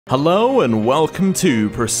Hello and welcome to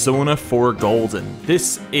Persona 4 Golden.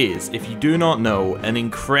 This is, if you do not know, an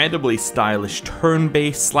incredibly stylish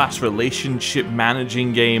turn-based slash relationship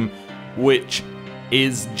managing game, which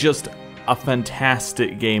is just a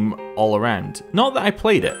fantastic game all around. Not that I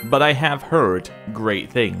played it, but I have heard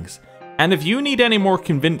great things. And if you need any more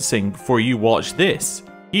convincing before you watch this,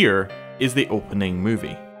 here is the opening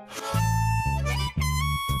movie.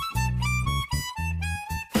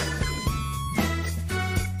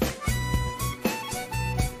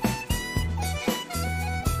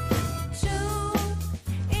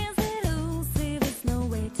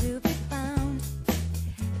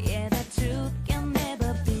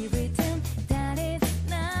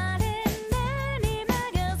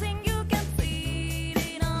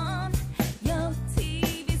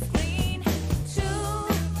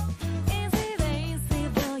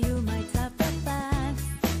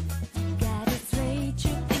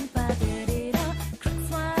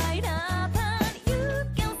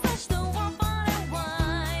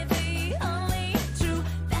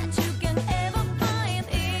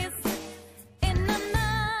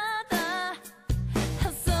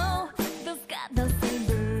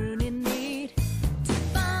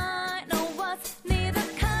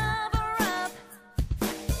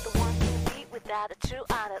 The true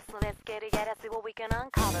artist, so let's get it, let's see what we can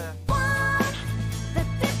uncover. One that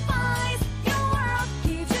defies your world,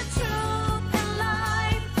 keeps your truth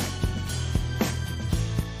alive.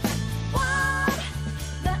 One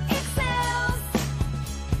that excels,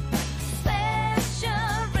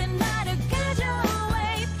 special enough to guide your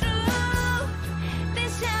way through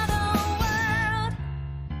this shadow world.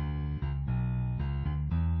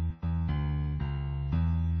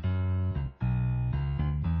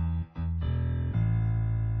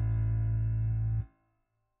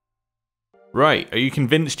 Right, are you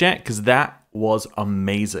convinced yet? Because that was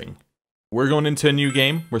amazing. We're going into a new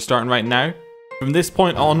game. We're starting right now. From this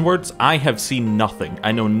point onwards, I have seen nothing.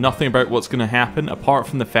 I know nothing about what's going to happen, apart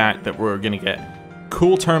from the fact that we're going to get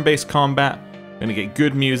cool turn-based combat, going to get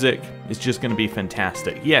good music. It's just going to be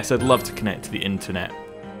fantastic. Yes, I'd love to connect to the internet.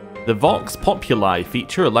 The Vox Populi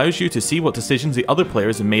feature allows you to see what decisions the other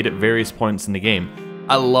players have made at various points in the game.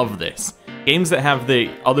 I love this. Games that have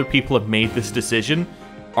the other people have made this decision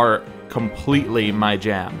are completely my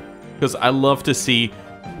jam, because I love to see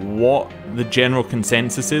what the general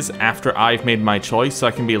consensus is after I've made my choice, so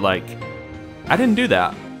I can be like, I didn't do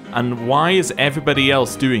that, and why is everybody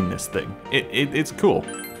else doing this thing? It's cool.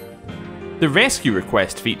 The rescue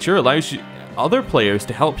request feature allows other players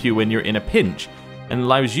to help you when you're in a pinch, and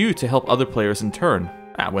allows you to help other players in turn.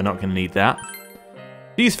 We're not going to need that.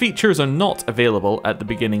 These features are not available at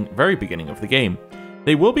the very beginning of the game.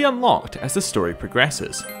 They will be unlocked as the story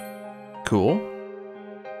progresses. Cool.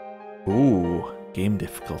 Ooh, game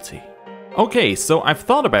difficulty. Okay, so I've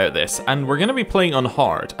thought about this, and we're going to be playing on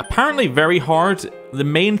hard. Apparently very hard. The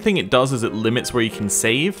main thing it does is it limits where you can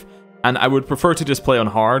save, and I would prefer to just play on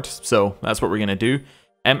hard, so that's what we're going to do.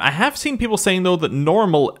 I have seen people saying, though, that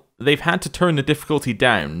normal, they've had to turn the difficulty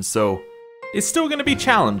down, so it's still going to be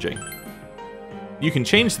challenging. You can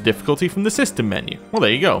change the difficulty from the system menu. Well,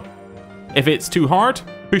 there you go. If it's too hard,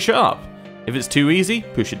 push it up. If it's too easy,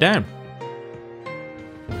 push it down.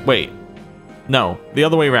 Wait. No, the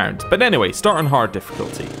other way around. But anyway, start on hard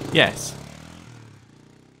difficulty. Yes.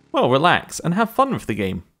 Well, relax and have fun with the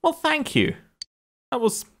game. Well, thank you. That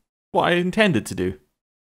was what I intended to do.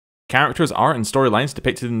 Characters, art, and storylines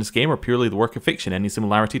depicted in this game are purely the work of fiction. Any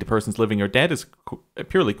similarity to persons living or dead is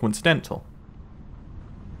purely coincidental.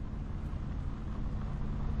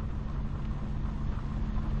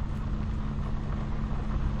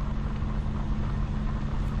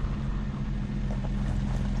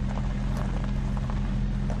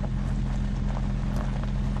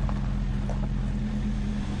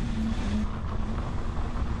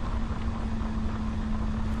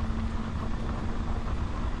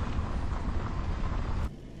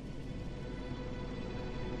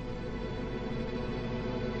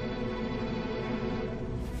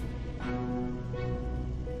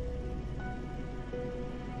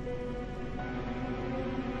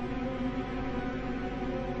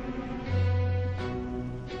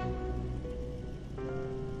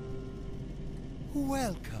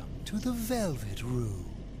 Welcome to the Velvet Room.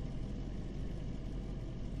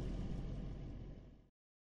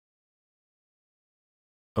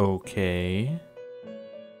 Okay.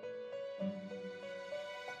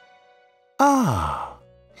 Ah,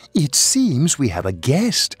 it seems we have a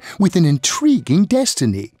guest with an intriguing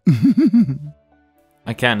destiny.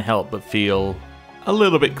 I can't help but feel a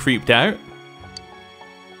little bit creeped out.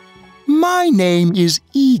 My name is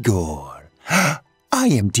Igor. I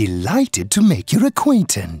am delighted to make your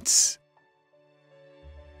acquaintance.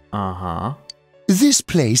 Uh-huh. This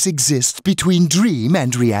place exists between dream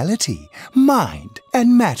and reality, mind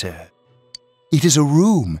and matter. It is a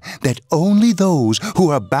room that only those who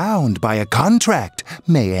are bound by a contract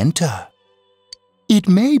may enter. It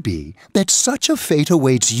may be that such a fate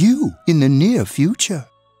awaits you in the near future.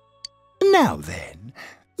 Now then,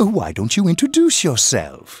 why don't you introduce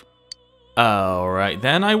yourself? Alright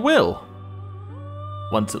then, I will.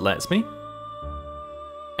 Once it lets me.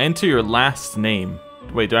 Enter your last name.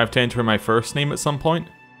 Wait, do I have to enter my first name at some point?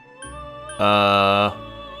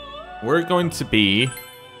 We're going to be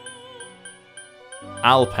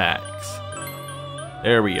Alpax.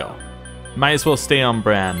 There we go. Might as well stay on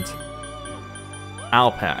brand.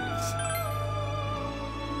 Alpax.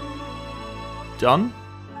 Done?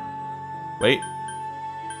 Wait.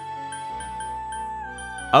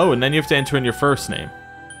 Oh, and then you have to enter in your first name.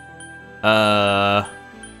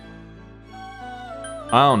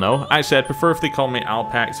 I don't know. Actually, I'd prefer if they call me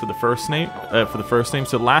Alpax for the first name.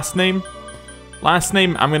 So last name. Last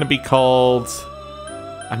name, I'm gonna be called.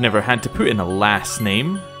 I've never had to put in a last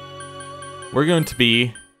name. We're going to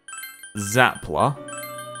be Zapla,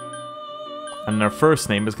 and our first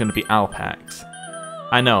name is going to be Alpax.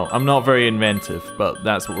 I know, I'm not very inventive, but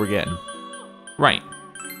that's what we're getting. Right.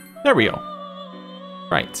 There we go.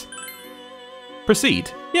 Right.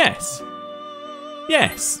 Proceed. Yes.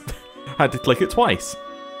 Yes. Had to click it twice.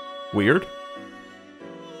 Weird.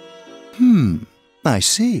 I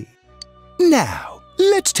see. Now,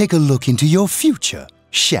 let's take a look into your future,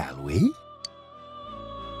 shall we?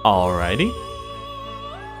 Alrighty.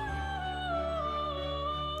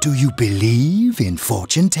 Do you believe in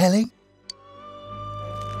fortune-telling?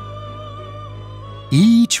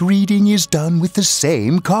 Each reading is done with the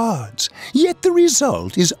same cards, yet the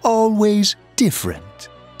result is always different.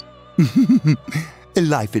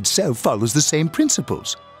 Life itself follows the same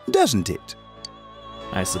principles, doesn't it?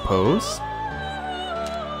 I suppose.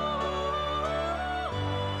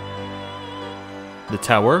 The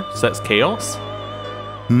tower sets chaos?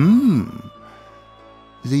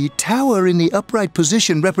 The tower in the upright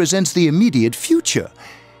position represents the immediate future.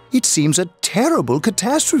 It seems a terrible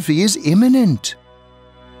catastrophe is imminent.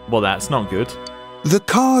 Well, that's not good. The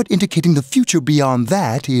card indicating the future beyond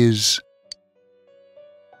that is...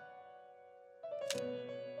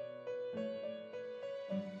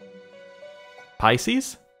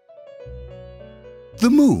 Pisces? the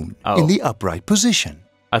moon Oh. in the upright position.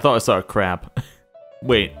 I thought I saw a crab.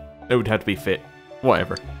 Wait, it would have to be fit.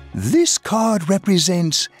 Whatever. This card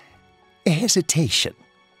represents hesitation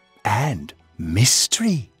and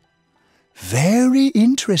mystery. Very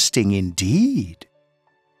interesting indeed.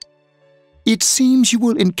 It seems you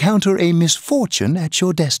will encounter a misfortune at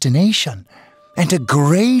your destination, and a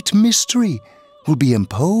great mystery will be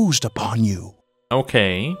imposed upon you.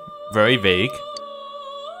 Okay, very vague.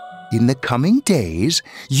 In the coming days,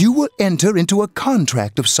 you will enter into a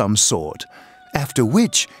contract of some sort, after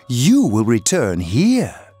which you will return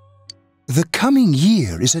here. The coming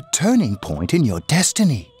year is a turning point in your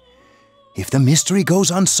destiny. If the mystery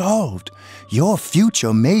goes unsolved, your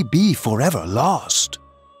future may be forever lost.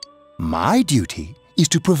 My duty is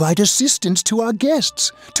to provide assistance to our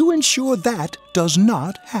guests to ensure that does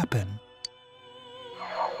not happen.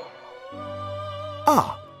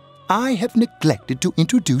 I have neglected to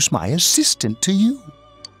introduce my assistant to you.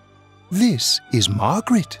 This is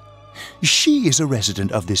Margaret. She is a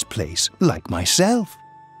resident of this place, like myself.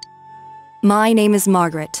 My name is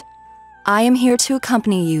Margaret. I am here to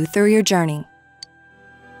accompany you through your journey.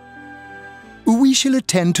 We shall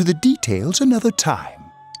attend to the details another time.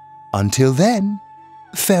 Until then,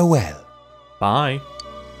 farewell. Bye.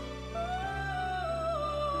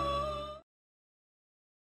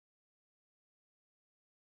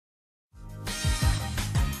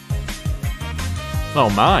 Oh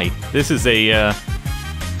my, this is a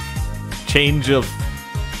change of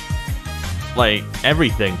like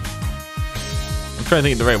everything. I'm trying to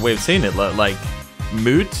think of the right way of saying it, like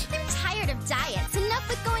mood. Tired of diets. Enough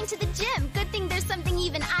with going to the gym. Good thing there's something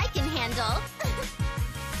even I can handle.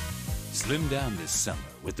 Slim down this summer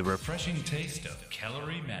with the refreshing taste of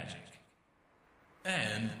Calorie Magic.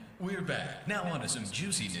 And we're back. Now on to some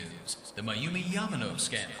juicy news. The Mayumi Yamano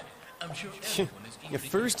scandal. I'm sure everyone is Yeah,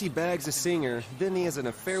 first he bags a singer, then he has an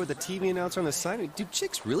affair with a TV announcer on the side. Do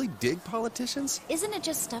chicks really dig politicians? Isn't it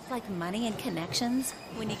just stuff like money and connections?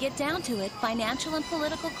 When you get down to it, financial and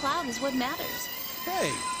political clout is what matters. Hey,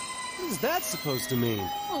 what is that supposed to mean?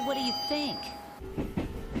 Well, what do you think?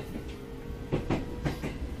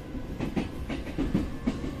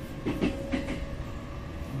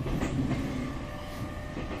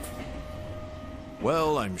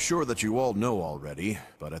 Well, I'm sure that you all know already,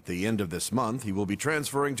 but at the end of this month, he will be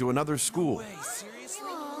transferring to another school.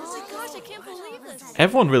 Oh my gosh, I can't believe this.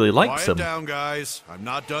 Everyone really likes Quiet him. down, guys. I'm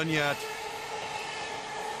not done yet.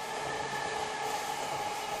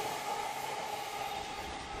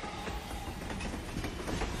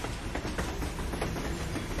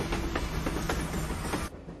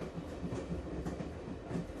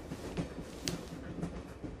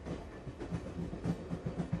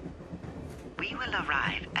 We will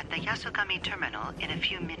arrive at the Yasogami terminal in a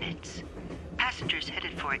few minutes. Passengers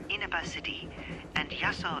headed for Inaba City and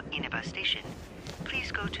Yaso Inaba Station,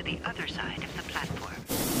 please go to the other side of the platform.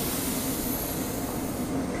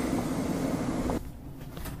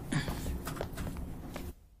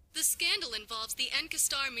 The scandal involves the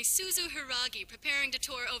Enkastar Misuzu Hiragi preparing to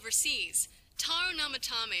tour overseas. Taro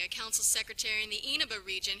Namatame, a council secretary in the Inaba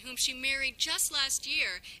region, whom she married just last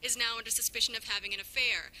year, is now under suspicion of having an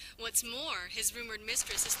affair. What's more, his rumored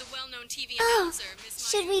mistress is the well-known TV announcer,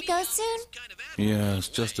 Miss Should we go soon? Yes,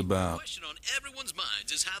 just about. The question on everyone's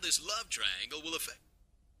minds is how this love triangle will affect.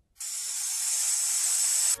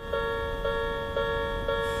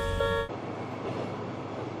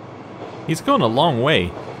 He's gone a long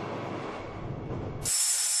way.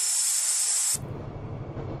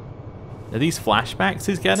 Are these flashbacks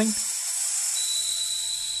he's getting?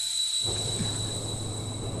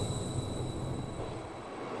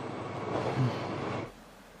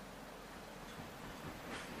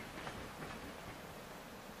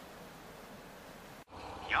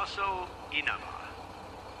 Yaso Inaba.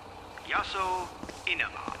 Yaso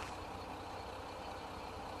Inaba.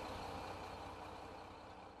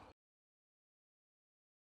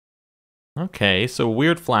 Okay, so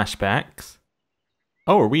weird flashbacks.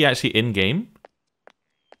 Oh, are we actually in-game?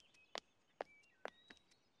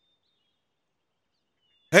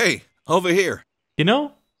 Hey, over here. You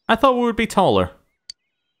know, I thought we would be taller.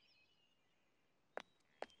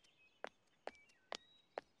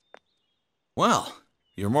 Well,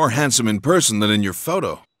 you're more handsome in person than in your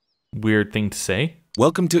photo. Weird thing to say.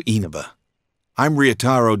 Welcome to Inaba. I'm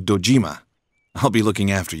Ryotaro Dojima. I'll be looking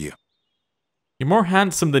after you. You're more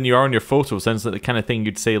handsome than you are in your photo. Sounds like the kind of thing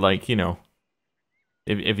you'd say, like, you know,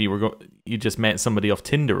 if you were you just met somebody off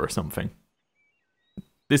Tinder or something.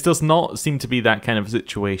 This does not seem to be that kind of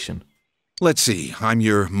situation. Let's see, I'm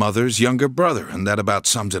your mother's younger brother, and that about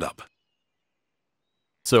sums it up.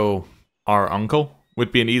 So, our uncle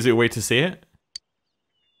would be an easier way to say it.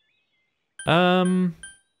 How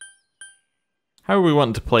are we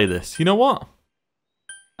wanting to play this? You know what?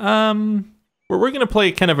 We're gonna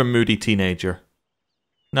play kind of a moody teenager.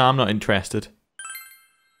 No, I'm not interested.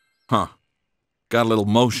 Huh. Got a little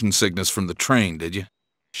motion sickness from the train, did you?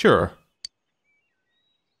 Sure.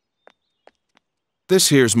 This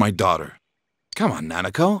here's my daughter. Come on,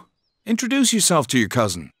 Nanako. Introduce yourself to your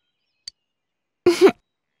cousin.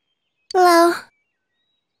 Hello.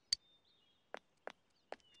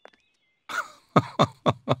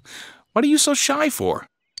 What are you so shy for?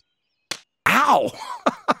 Ow!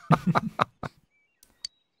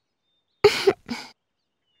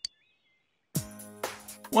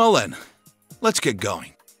 Well then, let's get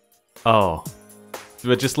going. Oh.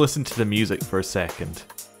 But just listen to the music for a second.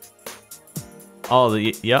 Oh,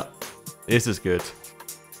 yep. This is good.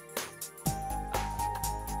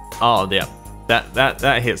 Oh, yeah.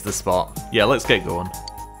 That hits the spot. Yeah, let's get going.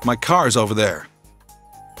 My car's over there.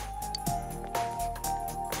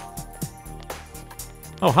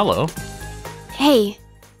 Oh, hello. Hey.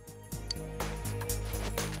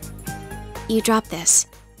 You dropped this.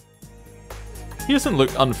 He doesn't look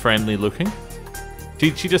unfriendly looking.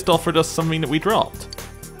 She just offered us something that we dropped.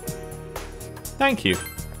 Thank you.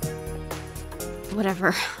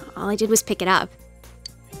 Whatever. All I did was pick it up.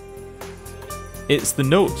 It's the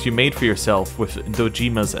note you made for yourself with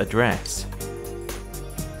Dojima's address.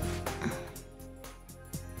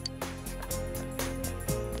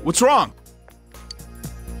 What's wrong?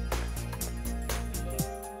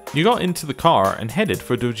 You got into the car and headed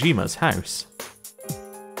for Dojima's house.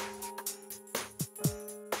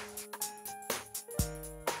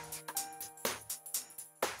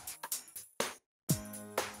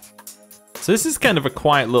 So this is kind of a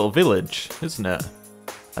quiet little village, isn't it?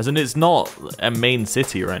 As in, it's not a main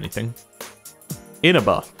city or anything.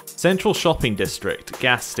 Inaba, central shopping district,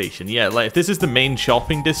 gas station. Yeah, like if this is the main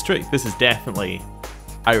shopping district, this is definitely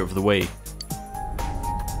out of the way.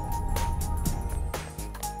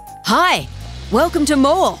 Hi, welcome to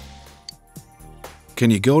Mole. Can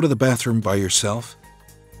you go to the bathroom by yourself?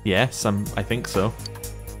 Yes, I think so.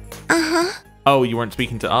 Uh-huh. Oh, you weren't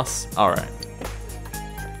speaking to us? Alright.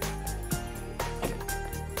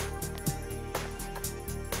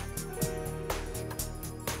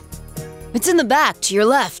 It's in the back, to your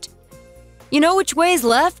left. You know which way's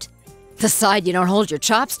left? The side you don't hold your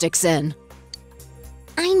chopsticks in.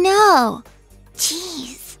 I know.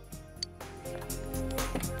 Jeez.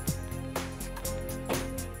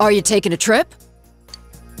 Are you taking a trip?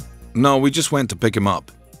 No, we just went to pick him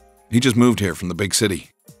up. He just moved here from the big city.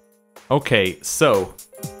 Okay, so,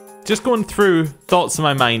 just going through thoughts in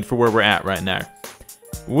my mind for where we're at right now.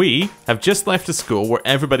 We have just left a school where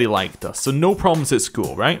everybody liked us, so no problems at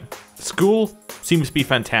school, right? School seems to be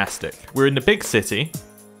fantastic. We're in the big city,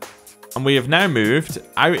 and we have now moved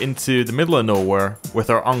out into the middle of nowhere with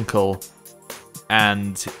our uncle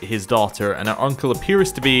and his daughter, and our uncle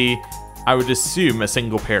appears to be, I would assume, a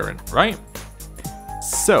single parent, right?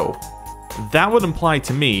 So, that would imply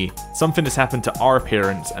to me something has happened to our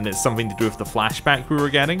parents and it's something to do with the flashback we were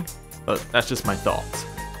getting, but that's just my thoughts.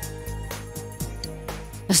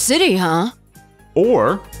 A city, huh?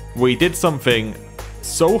 Or we did something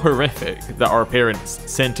so horrific that our parents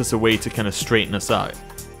sent us away to kind of straighten us out.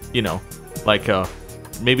 You know, like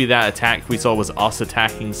maybe that attack we saw was us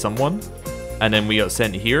attacking someone and then we got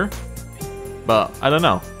sent here. But I don't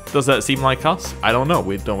know. Does that seem like us? I don't know.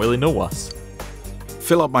 We don't really know us.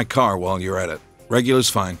 Fill up my car while you're at it. Regular's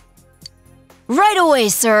fine. Right away,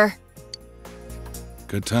 sir.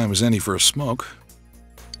 Good time as any for a smoke.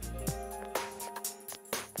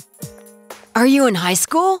 Are you in high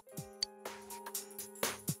school?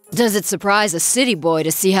 Does it surprise a city boy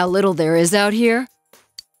to see how little there is out here?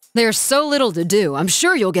 There's so little to do, I'm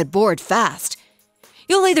sure you'll get bored fast.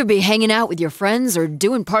 You'll either be hanging out with your friends or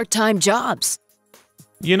doing part-time jobs.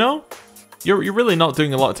 You know, you're really not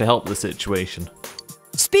doing a lot to help the situation.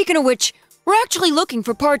 Speaking of which, we're actually looking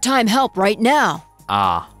for part-time help right now.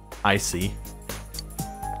 Ah, I see.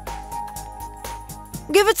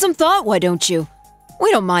 Give it some thought, why don't you?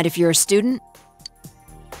 We don't mind if you're a student.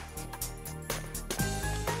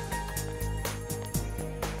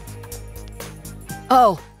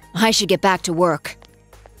 Oh, I should get back to work.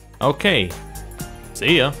 Okay.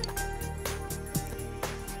 See ya.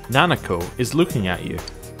 Nanako is looking at you.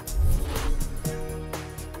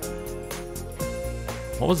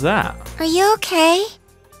 What was that? Are you okay?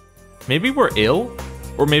 Maybe we're ill?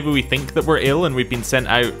 Or maybe we think that we're ill and we've been sent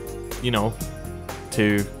out, you know,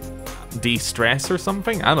 to de-stress or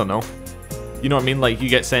something? I don't know. You know what I mean? Like you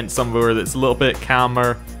get sent somewhere that's a little bit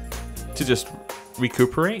calmer to just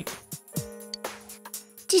recuperate.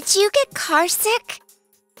 Did you get car sick?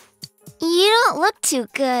 You don't look too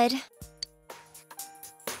good.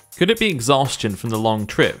 Could it be exhaustion from the long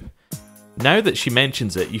trip? Now that she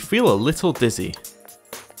mentions it, you feel a little dizzy.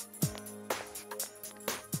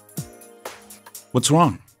 What's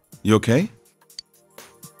wrong? You okay?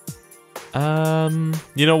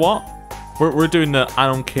 You know what? We're doing the I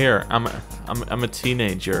don't care. I'm a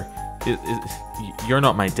teenager. You're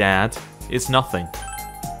not my dad. It's nothing.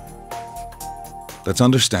 That's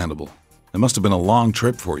understandable. It must have been a long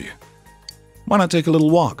trip for you. Why not take a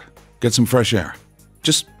little walk? Get some fresh air.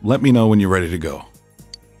 Just let me know when you're ready to go.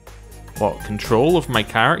 What, control of my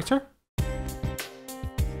character?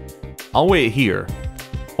 I'll wait here.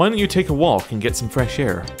 Why don't you take a walk and get some fresh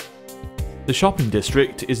air? The shopping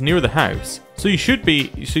district is near the house, so you should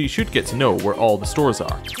get to know where all the stores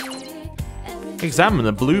are. Examine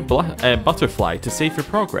the blue butterfly to save your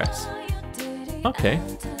progress. Okay.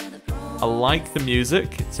 I like the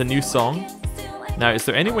music. It's a new song. Now, is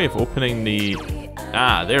there any way of opening the...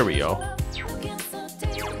 Ah, there we go.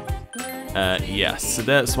 Yes, so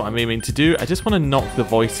that's what I'm aiming to do. I just want to knock the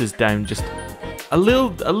voices down just a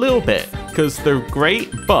little bit, because they're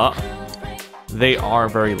great, but they are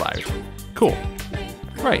very loud. Cool.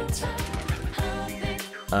 Right.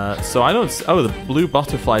 So I don't... Oh, the blue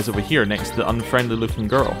butterfly's over here next to the unfriendly looking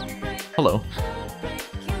girl. Hello.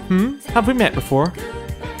 Have we met before?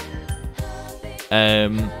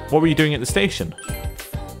 What were you doing at the station?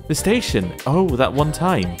 The station? Oh, that one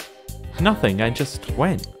time. Nothing, I just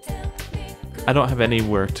went. I don't have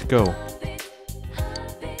anywhere to go.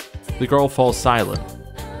 The girl falls silent.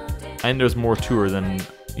 I think there's more to her than,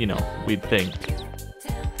 you know, we'd think.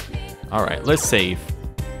 Alright, let's save.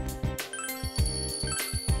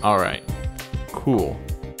 Alright. Cool.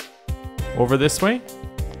 Over this way?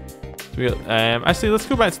 Actually, let's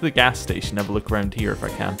go back to the gas station, have a look around here if I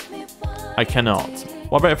can. I cannot.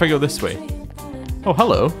 What about if I go this way? Oh,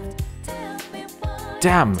 hello.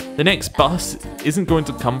 Damn, the next bus isn't going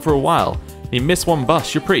to come for a while. If you miss one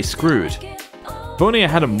bus, you're pretty screwed. If only I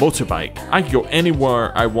had a motorbike, I could go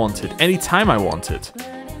anywhere I wanted, anytime I wanted.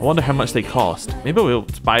 I wonder how much they cost. Maybe I'll be able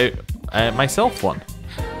to buy myself one.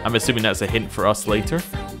 I'm assuming that's a hint for us later.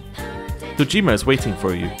 Dojima is waiting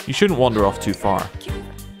for you. You shouldn't wander off too far.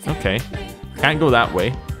 Okay. Can't go that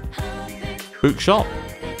way. Bookshop.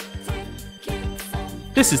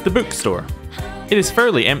 This is the bookstore. It is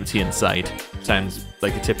fairly empty inside. Sounds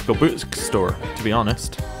like a typical bookstore, to be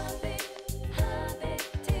honest.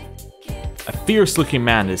 A fierce-looking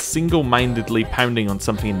man is single-mindedly pounding on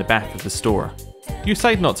something in the back of the store. You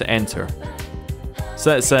decide not to enter.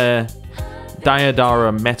 So that's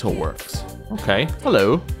Diadara Metalworks. Okay,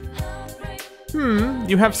 hello.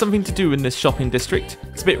 You have something to do in this shopping district.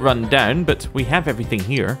 It's a bit run down, but we have everything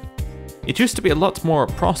here. It used to be a lot more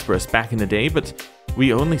prosperous back in the day, but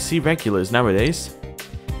we only see regulars nowadays.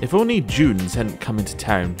 If only Junes hadn't come into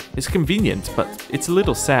town. It's convenient, but it's a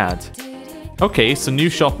little sad. Okay, so new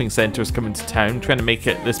shopping centers come into town, trying to make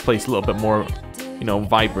this place a little bit more, you know,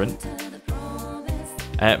 vibrant.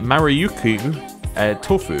 Maruyuku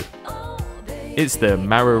Tofu. It's the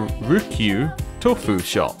Maruyuku Tofu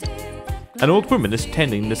shop. An old woman is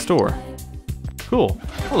tending the store. Cool.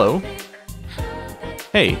 Hello.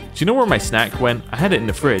 Hey, do you know where my snack went? I had it in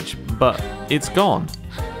the fridge, but it's gone.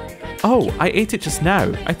 Oh, I ate it just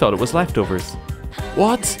now. I thought it was leftovers.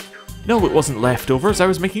 What? No, it wasn't leftovers. I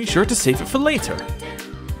was making sure to save it for later.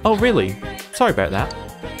 Oh, really? Sorry about that.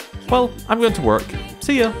 Well, I'm going to work.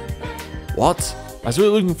 See ya. What? I was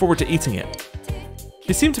really looking forward to eating it.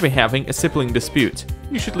 They seem to be having a sibling dispute.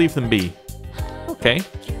 You should leave them be. Okay,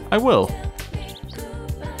 I will.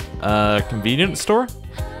 Convenience store?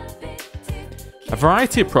 A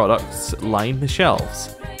variety of products line the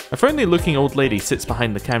shelves. A friendly-looking old lady sits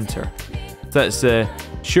behind the counter. That's a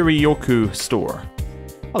Shirioku store.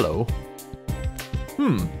 Hello.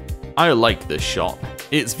 I like this shop.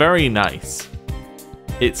 It's very nice.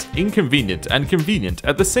 It's inconvenient and convenient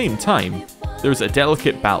at the same time. There's a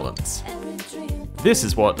delicate balance. This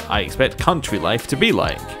is what I expect country life to be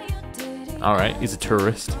like. Alright, he's a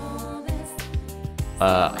tourist.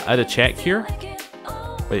 I had a check here.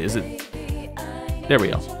 Wait, is it... There we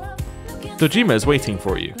go. Dojima is waiting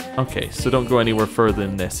for you. Okay, so don't go anywhere further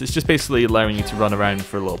than this. It's just basically allowing you to run around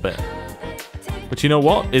for a little bit. But you know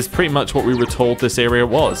what? It's pretty much what we were told this area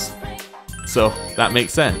was. So, that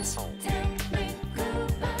makes sense.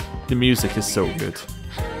 The music is so good.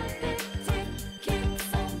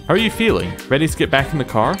 How are you feeling? Ready to get back in the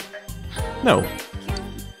car? No.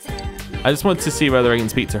 I just wanted to see whether I can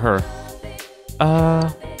speak to her.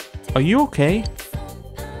 Are you okay?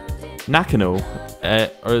 Nakano,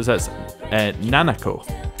 or is that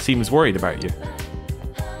Nanako, seems worried about you.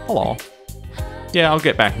 Hello. Yeah, I'll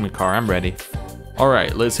get back in the car, I'm ready.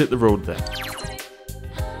 Alright, let's hit the road then.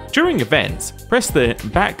 During events, press the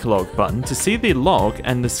backlog button to see the log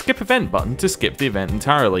and the skip event button to skip the event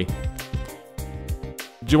entirely.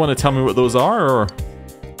 Do you want to tell me what those are, or...?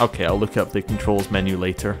 Okay, I'll look up the controls menu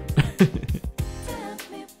later.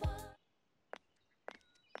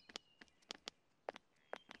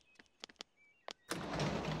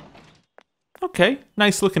 Okay,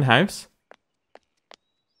 nice looking house.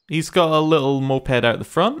 He's got a little moped out the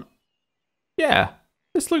front. Yeah,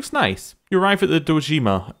 this looks nice. You arrive at the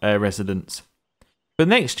Dojima residence. But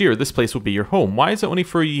next year, this place will be your home. Why is it only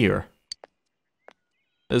for a year?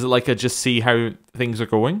 Is it like a just see how things are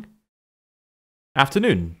going?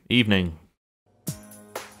 Afternoon, evening.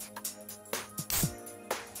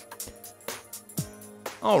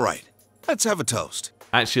 All right, let's have a toast.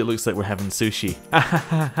 Actually, it looks like we're having sushi.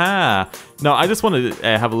 No, I just wanted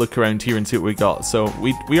to have a look around here and see what we got. So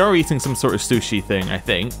we are eating some sort of sushi thing, I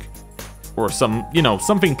think. Or some, you know,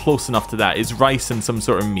 something close enough to that. It's rice and some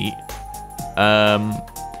sort of meat.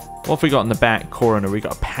 What have we got in the back corner? We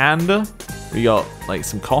got a panda. We got like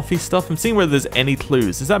some coffee stuff. I'm seeing whether there's any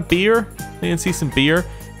clues. Is that beer? I can see some beer.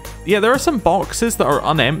 Yeah, there are some boxes that are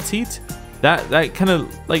unemptied. That kind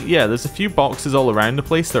of, like, yeah, there's a few boxes all around the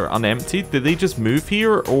place that are unemptied. Did they just move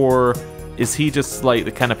here, or is he just, like,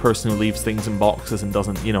 the kind of person who leaves things in boxes and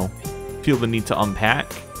doesn't, you know, feel the need to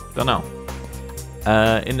unpack? Don't know.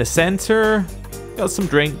 In the center, got some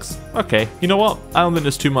drinks. Okay, you know what? I don't think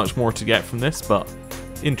there's too much more to get from this, but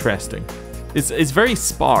interesting. It's very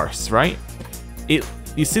sparse, right?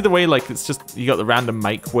 You see the way, like, it's just, you got the random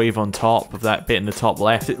microwave on top of that bit in the top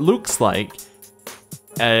left. It looks like,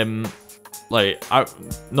 not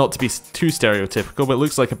to be too stereotypical, but it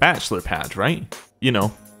looks like a bachelor pad, right? You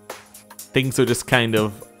know, things are just kind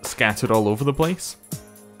of scattered all over the place.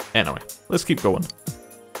 Anyway, let's keep going.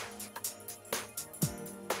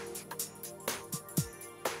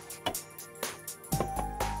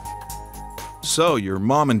 So, your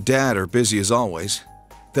mom and dad are busy as always.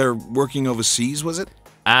 They're working overseas, was it?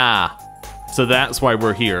 Ah, so that's why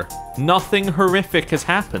we're here. Nothing horrific has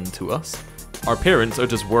happened to us. Our parents are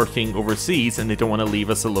just working overseas and they don't want to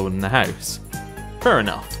leave us alone in the house. Fair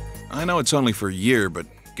enough. I know it's only for a year, but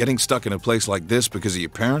getting stuck in a place like this because of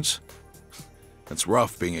your parents? It's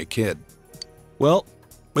rough being a kid. Well,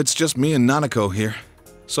 it's just me and Nanako here,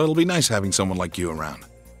 so it'll be nice having someone like you around.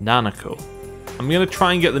 Nanako. I'm gonna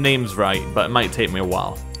try and get the names right, but it might take me a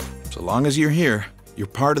while. So long as you're here, you're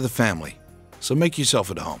part of the family, so make yourself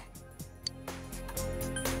at home.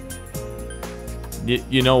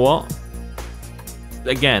 You know what?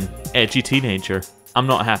 Again, edgy teenager. I'm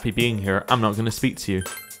not happy being here. I'm not gonna speak to you.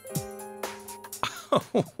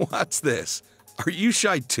 What's this? Are you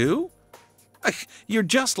shy too? You're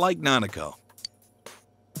just like Nanako.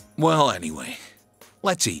 Well, anyway,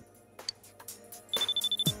 let's eat.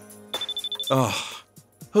 Oh,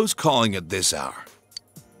 who's calling at this hour?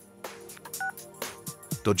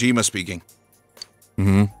 Dojima speaking.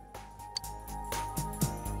 Mm-hmm.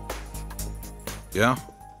 Yeah?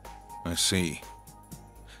 I see.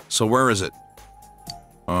 So where is it?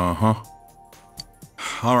 Uh-huh.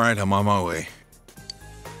 All right, I'm on my way.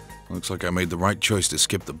 Looks like I made the right choice to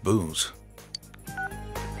skip the booze.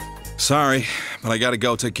 Sorry, but I gotta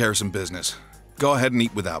go take care of some business. Go ahead and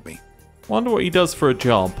eat without me. Wonder what he does for a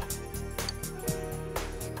job.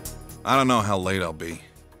 I don't know how late I'll be.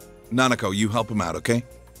 Nanako, you help him out, okay?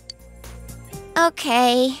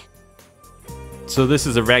 Okay. So this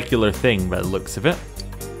is a regular thing by the looks of it.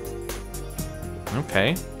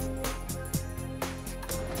 Okay.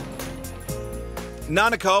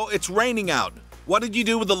 Nanako, it's raining out. What did you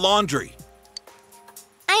do with the laundry?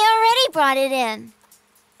 I already brought it in.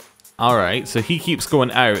 Alright, so he keeps going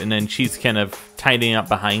out and then she's kind of tidying up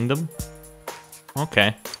behind him.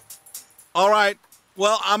 Okay. All right.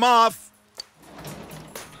 Well, I'm off.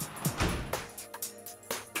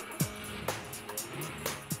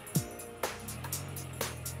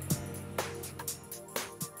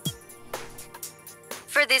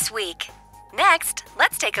 For this week. Next,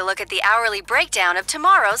 let's take a look at the hourly breakdown of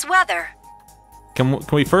tomorrow's weather. Can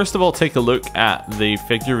we first of all take a look at the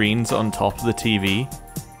figurines on top of the TV?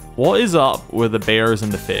 What is up with the bears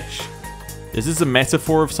and the fish? Is this a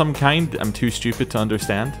metaphor of some kind I'm too stupid to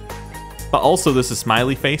understand? But also there's a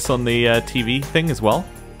smiley face on the TV thing as well.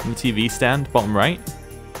 On the TV stand, bottom right.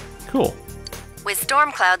 Cool. With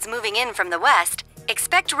storm clouds moving in from the west,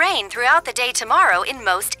 expect rain throughout the day tomorrow in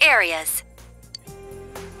most areas.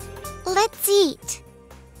 Let's eat.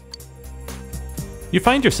 You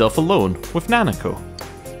find yourself alone with Nanako.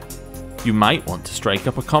 You might want to strike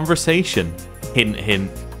up a conversation. Hint,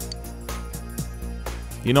 hint.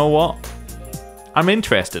 You know what? I'm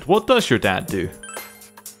interested. What does your dad do?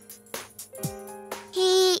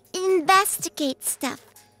 He investigates stuff,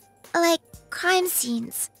 like crime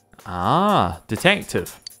scenes. Ah,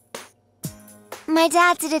 detective. My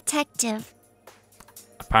dad's a detective.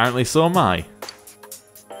 Apparently so am I.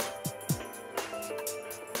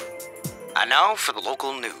 And now for the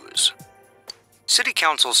local news. City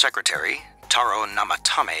Council Secretary Taro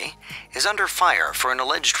Namatame is under fire for an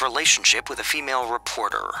alleged relationship with a female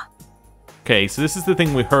reporter. Okay, so this is the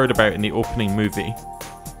thing we heard about in the opening movie.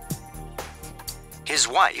 His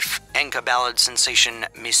wife, Enka ballad sensation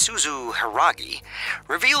Misuzu Hiragi,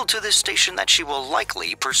 revealed to this station that she will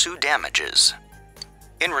likely pursue damages.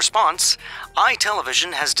 In response,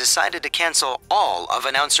 iTelevision has decided to cancel all of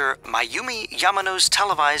announcer Mayumi Yamano's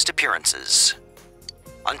televised appearances.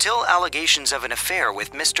 Until allegations of an affair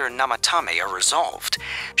with Mr. Namatame are resolved,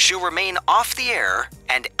 she'll remain off the air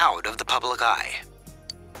and out of the public eye.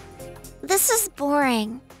 This is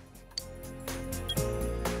boring.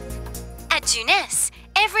 At Junes,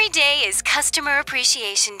 every day is Customer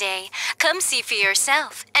Appreciation Day. Come see for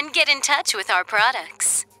yourself and get in touch with our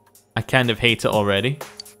products. I kind of hate it already.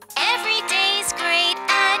 Every day's great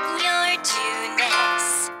at your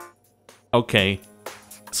Junes. Okay,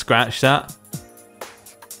 scratch that.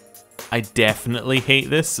 I definitely hate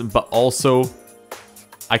this, but also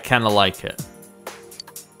I kind of like it.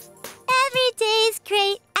 Every day's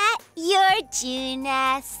great at your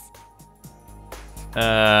Junes.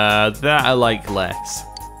 That I like less.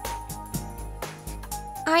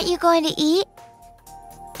 Aren't you going to eat?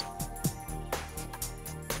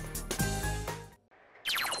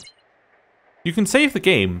 You can save the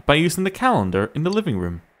game by using the calendar in the living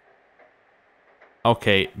room.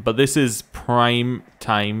 Okay, but this is prime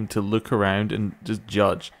time to look around and just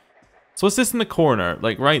judge. So what's this in the corner?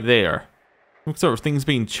 Like right there. What sort of thing's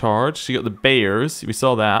being charged? You got the bears. We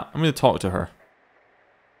saw that. I'm going to talk to her.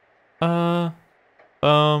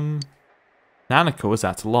 Nanako is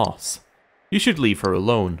at a loss. You should leave her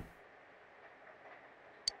alone.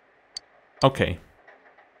 Okay.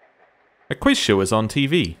 A quiz show is on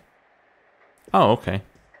TV. Oh, okay.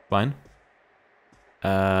 Fine.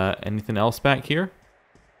 Anything else back here?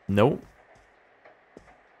 Nope.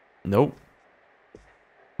 Nope.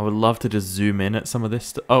 I would love to just zoom in at some of this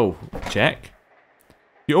stuff. Oh, check.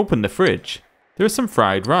 You open the fridge. There's some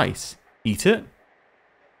fried rice. Eat it?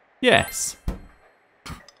 Yes.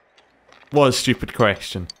 What a stupid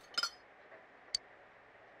question.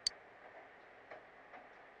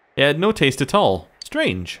 It had no taste at all.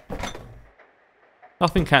 Strange.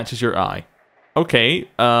 Nothing catches your eye. Okay,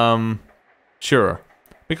 sure.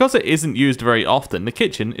 Because it isn't used very often, the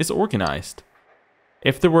kitchen is organized.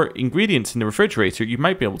 If there were ingredients in the refrigerator, you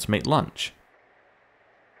might be able to make lunch.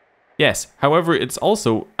 Yes, however, it's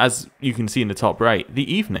also, as you can see in the top right,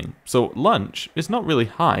 the evening, so lunch is not really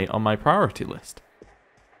high on my priority list.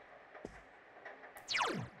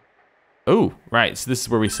 Oh, right, so this is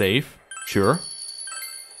where we save. Sure.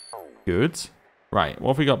 Good. Right,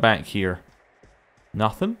 what have we got back here?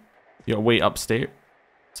 Nothing? You gotta wait upstairs.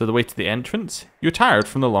 So the way to the entrance? You're tired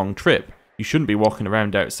from the long trip. You shouldn't be walking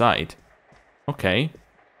around outside. Okay.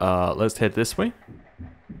 Let's head this way.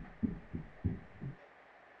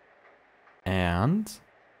 And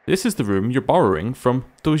this is the room you're borrowing from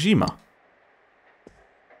Dojima.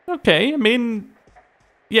 Okay, I mean,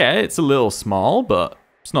 yeah, it's a little small, but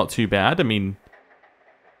it's not too bad. I mean,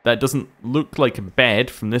 that doesn't look like a bed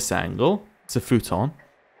from this angle. It's a futon.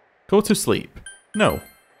 Go to sleep. No.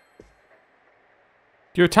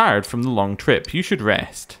 You're tired from the long trip. You should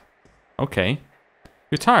rest. Okay.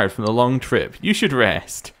 You're tired from the long trip. You should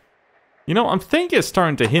rest. You know, I'm thinking it's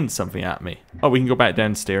starting to hint something at me. Oh, we can go back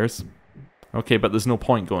downstairs. Okay, but there's no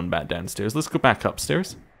point going back downstairs. Let's go back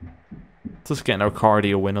upstairs. Let's just get our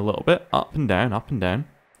cardio in a little bit. Up and down, up and down.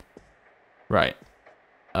 Right.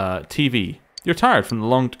 TV. You're tired from the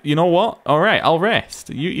long... You know what? Alright, I'll rest.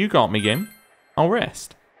 You got me, game. I'll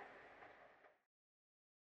rest.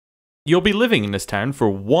 You'll be living in this town for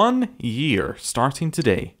 1 year, starting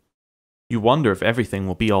today. You wonder if everything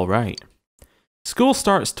will be alright. School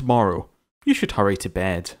starts tomorrow. You should hurry to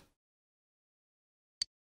bed.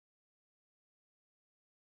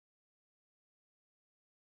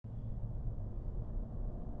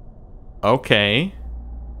 Okay.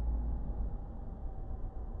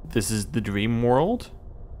 This is the dream world?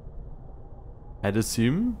 I'd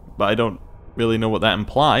assume, but I don't really know what that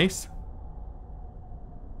implies.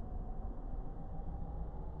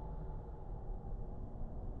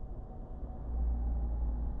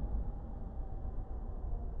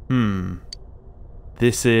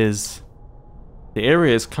 This is... The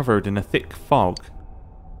area is covered in a thick fog.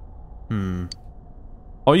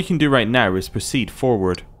 All you can do right now is proceed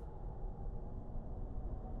forward.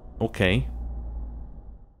 Okay.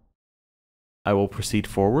 I will proceed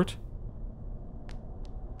forward.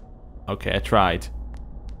 Okay, I tried.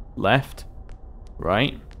 Left.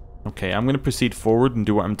 Right. Okay, I'm going to proceed forward and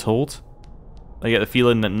do what I'm told. I get the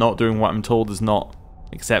feeling that not doing what I'm told is not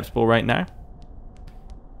acceptable right now.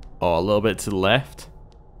 Oh, a little bit to the left.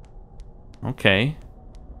 Okay.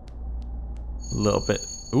 A little bit...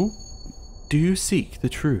 Ooh. Do you seek the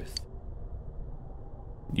truth?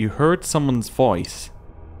 You heard someone's voice.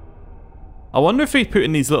 I wonder if they put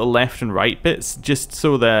in these little left and right bits just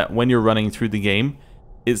so that when you're running through the game,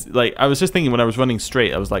 it's like, I was just thinking when I was running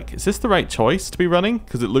straight, I was like, is this the right choice to be running?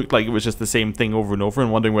 Because it looked like it was just the same thing over and over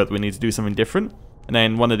and wondering whether we need to do something different. And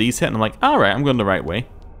then one of these hit and I'm like, alright, I'm going the right way.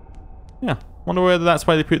 Yeah, wonder whether that's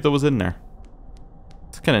why they put those in there.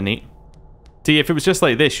 It's kind of neat. See, if it was just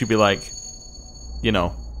like this, you'd be like, you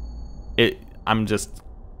know, I'm just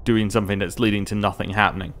doing something that's leading to nothing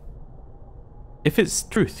happening. If it's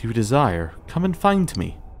truth you desire, come and find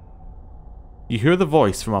me. You hear the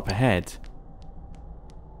voice from up ahead.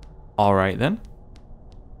 Alright then.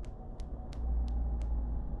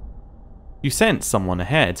 You sense someone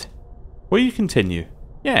ahead. Will you continue?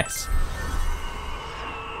 Yes.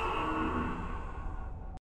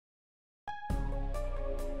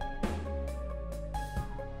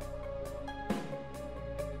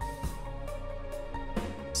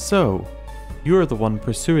 So, you're the one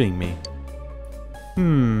pursuing me.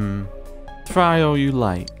 Try all you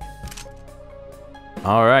like.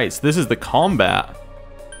 Alright, so this is the combat.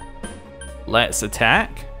 Let's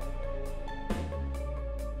attack.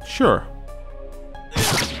 Sure.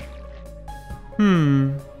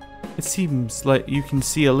 It seems like you can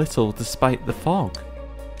see a little despite the fog.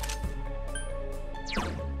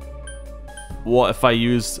 What if I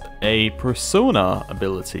use a persona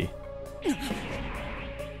ability?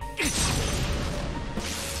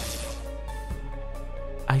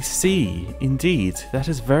 I see, indeed. That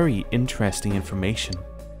is very interesting information.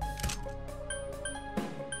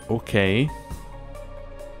 Okay.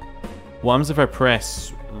 What happens if I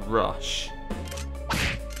press rush?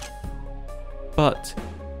 But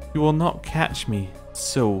you will not catch me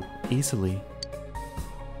so easily.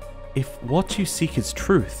 If what you seek is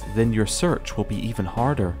truth, then your search will be even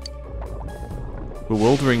harder.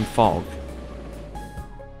 Bewildering fog.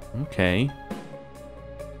 Okay.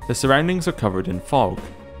 The surroundings are covered in fog.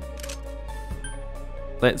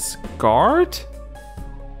 Let's guard?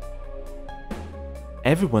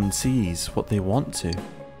 Everyone sees what they want to,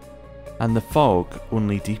 and the fog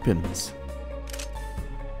only deepens.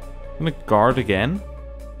 I'm gonna guard again.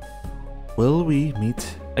 Will we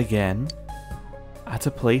meet again at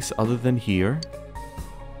a place other than here?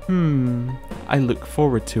 I look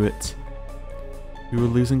forward to it. You were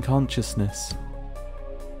losing consciousness.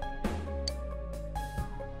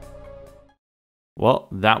 Well,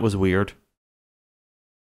 that was weird.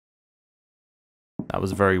 That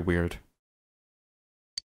was very weird.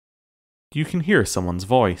 You can hear someone's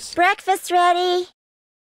voice. Breakfast ready.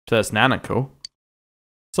 So that's Nanako.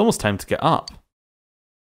 It's almost time to get up.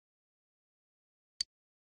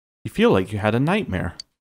 You feel like you had a nightmare.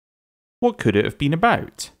 What could it have been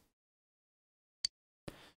about?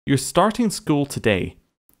 You're starting school today.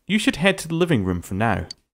 You should head to the living room for now.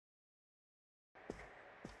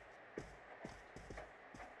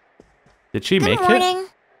 Did she make it?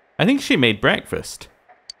 I think she made breakfast.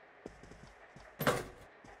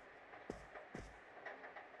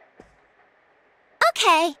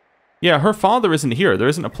 Okay. Yeah, her father isn't here. There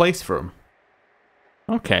isn't a place for him.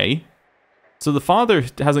 Okay. So the father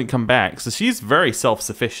hasn't come back, so she's very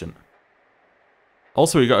self-sufficient.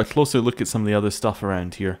 Also, we got a closer look at some of the other stuff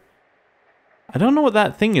around here. I don't know what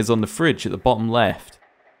that thing is on the fridge at the bottom left.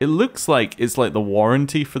 It looks like it's like the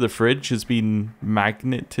warranty for the fridge has been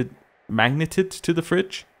magneted to the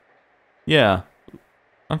fridge. Yeah.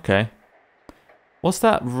 Okay. What's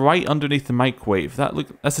that right underneath the microwave?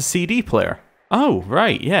 That's a CD player. Oh,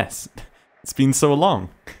 right, yes. It's been so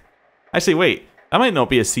long. Actually, wait. That might not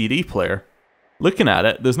be a CD player. Looking at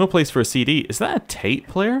it, there's no place for a CD. Is that a tape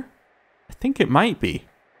player? I think it might be.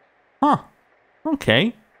 Huh.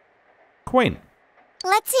 Okay. Quaint.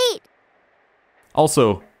 Let's eat.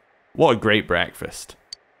 Also, what a great breakfast.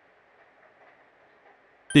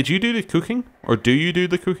 Did you do the cooking? Or do you do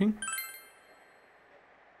the cooking?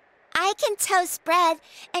 I can toast bread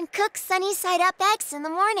and cook sunny-side-up eggs in the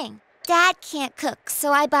morning. Dad can't cook,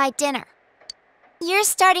 so I buy dinner. You're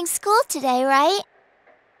starting school today, right?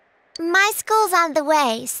 My school's on the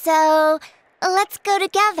way, so let's go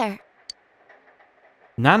together.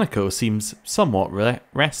 Nanako seems somewhat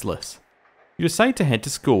restless. You decide to head to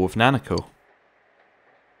school with Nanako.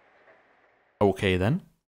 Okay then,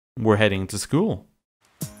 we're heading to school.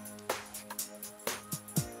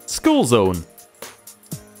 School zone.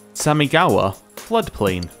 Samigawa,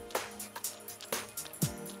 floodplain.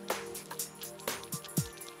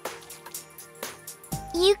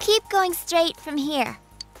 You keep going straight from here.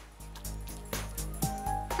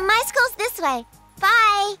 My school's this way.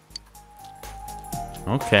 Bye.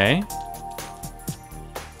 Okay.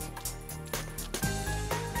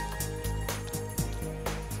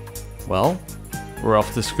 Well, we're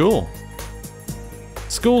off to school.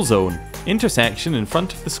 School zone. Intersection in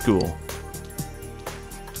front of the school.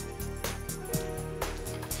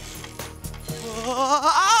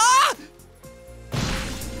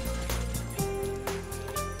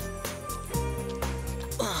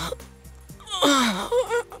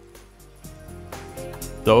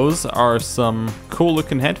 Those are some cool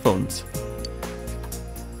looking headphones.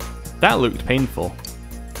 That looked painful.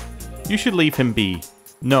 You should leave him be.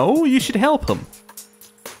 No, you should help him.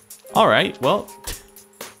 Alright, well,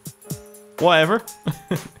 whatever.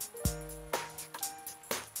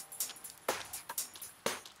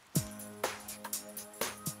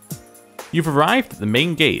 You've arrived at the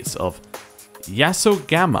main gates of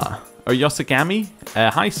Yasogami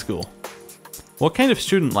High School. What kind of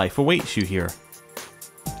student life awaits you here?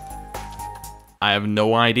 I have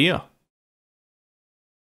no idea.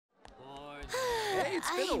 Hey, it's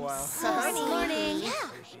been a while. Morning. Yeah,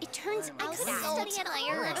 it turns out.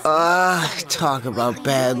 Talk about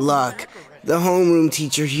bad luck. The homeroom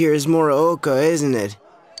teacher here is Morooka, isn't it?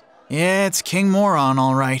 Yeah, it's King Moron,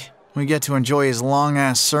 all right. We get to enjoy his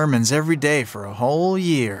long-ass sermons every day for a whole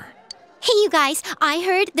year. Hey, you guys, I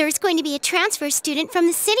heard there's going to be a transfer student from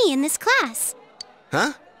the city in this class.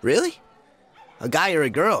 Huh? Really? A guy or a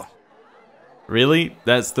girl? Really?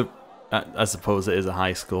 That's the... I suppose it is a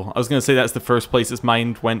high school. I was going to say that's the first place his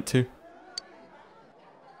mind went to.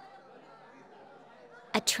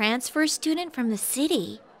 A transfer student from the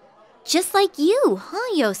city? Just like you,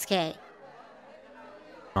 huh, Yosuke?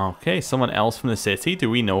 Okay, someone else from the city. Do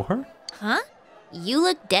we know her? Huh? You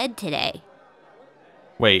look dead today.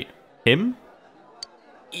 Wait, him?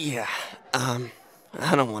 Yeah, I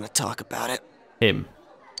don't want to talk about it. Him.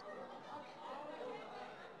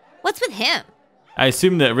 What's with him? I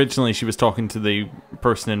assume that originally she was talking to the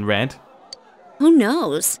person in red. Who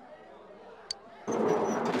knows?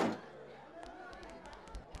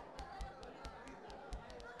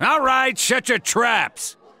 All right, shut your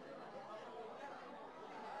traps.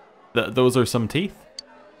 Those are some teeth?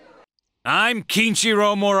 I'm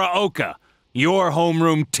Kinshiro Muraoka, your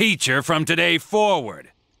homeroom teacher from today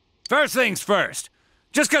forward. First things first,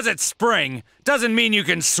 just 'cause it's spring doesn't mean you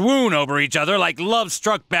can swoon over each other like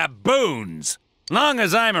love-struck baboons. Long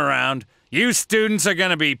as I'm around, you students are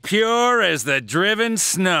gonna be pure as the driven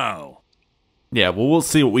snow. Yeah, well, we'll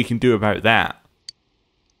see what we can do about that.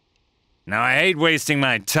 Now, I hate wasting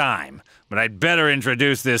my time, but I'd better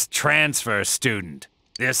introduce this transfer student.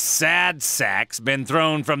 This sad sack's been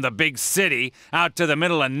thrown from the big city out to the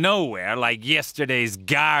middle of nowhere like yesterday's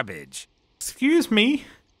garbage. Excuse me?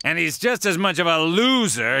 And he's just as much of a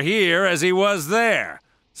loser here as he was there.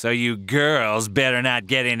 So you girls better not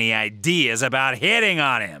get any ideas about hitting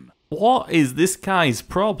on him. What is this guy's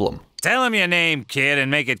problem? Tell him your name, kid, and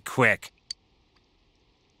make it quick.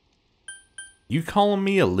 You calling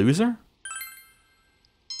me a loser?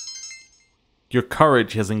 Your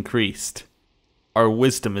courage has increased. Our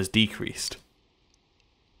wisdom has decreased.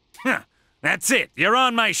 Huh, that's it. You're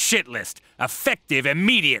on my shit list. Effective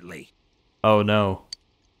immediately. Oh no.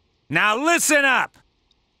 Now listen up!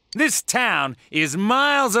 This town is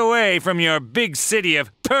miles away from your big city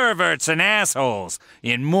of perverts and assholes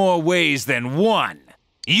in more ways than one.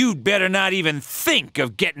 You'd better not even think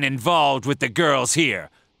of getting involved with the girls here,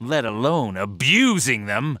 let alone abusing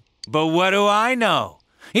them. But what do I know?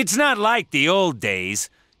 It's not like the old days.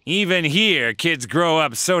 Even here, kids grow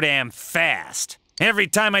up so damn fast. Every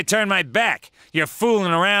time I turn my back, you're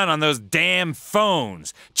fooling around on those damn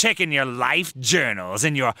phones, checking your life journals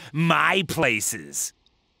and your my places.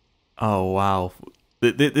 Oh, wow.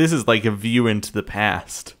 This is like a view into the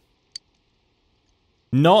past.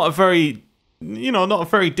 Not a very, not a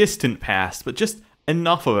very distant past, but just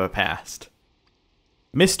enough of a past.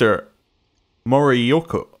 Mr.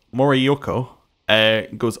 Moriyoko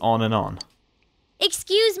goes on and on.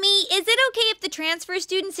 Excuse me, is it okay if the transfer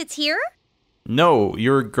student sits here? No,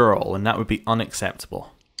 you're a girl, and that would be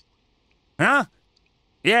unacceptable. Huh?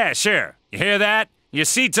 Yeah, sure. You hear that? Your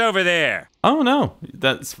seat's over there. Oh, no.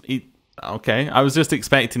 Okay, I was just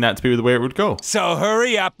expecting that to be the way it would go. So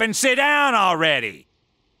hurry up and sit down already.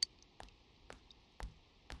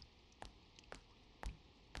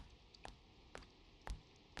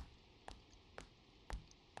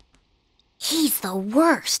 He's the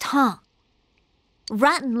worst, huh?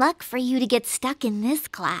 Rotten luck for you to get stuck in this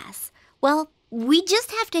class. Well, we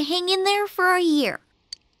just have to hang in there for a year.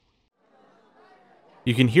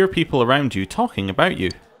 You can hear people around you talking about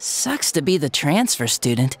you. Sucks to be the transfer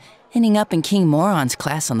student, ending up in King Moron's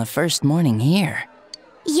class on the first morning here.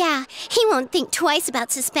 Yeah, he won't think twice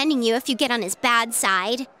about suspending you if you get on his bad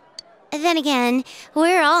side. Then again,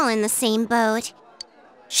 we're all in the same boat.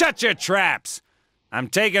 Shut your traps! I'm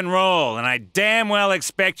taking roll, and I damn well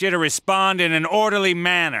expect you to respond in an orderly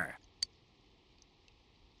manner.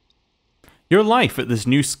 Your life at this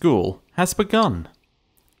new school has begun.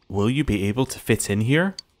 Will you be able to fit in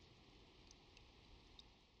here?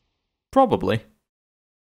 Probably.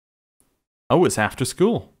 Oh, it's after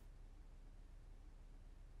school.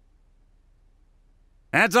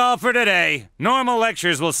 That's all for today. Normal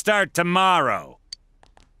lectures will start tomorrow.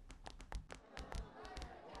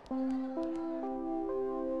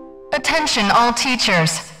 Attention all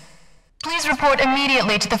teachers. Please report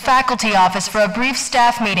immediately to the faculty office for a brief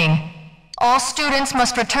staff meeting. All students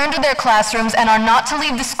must return to their classrooms and are not to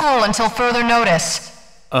leave the school until further notice.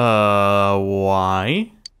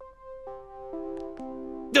 Why?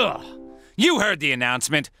 Ugh. You heard the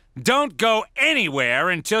announcement. Don't go anywhere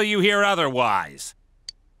until you hear otherwise.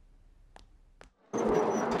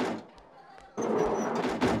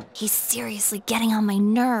 He's seriously getting on my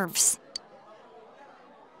nerves.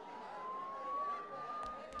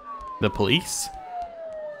 The police?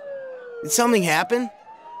 Did something happen?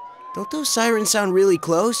 Don't those sirens sound really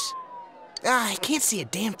close? I can't see a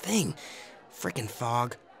damn thing. Frickin'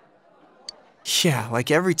 fog. Yeah, like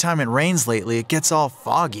every time it rains lately, it gets all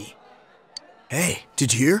foggy. Hey,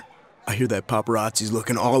 did you hear? I hear that paparazzi's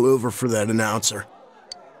looking all over for that announcer.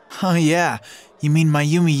 Oh yeah, you mean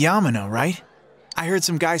Mayumi Yamano, right? I heard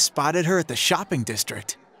some guy spotted her at the shopping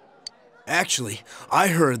district. Actually, I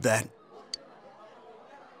heard that.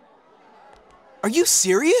 Are you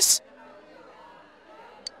serious?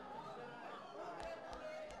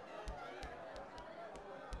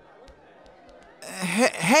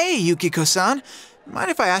 Hey, Yukiko-san. Mind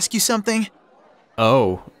if I ask you something?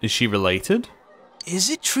 Oh, is she related? Is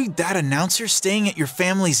it true that announcer's staying at your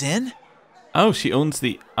family's inn? Oh, she owns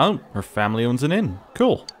the... Oh, her family owns an inn.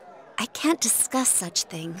 Cool. I can't discuss such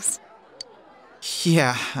things.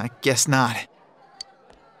 Yeah, I guess not.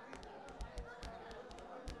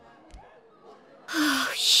 Oh,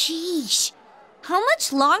 sheesh. How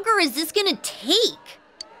much longer is this gonna take?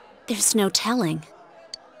 There's no telling.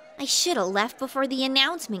 I should have left before the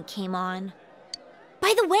announcement came on.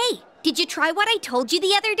 By the way, did you try what I told you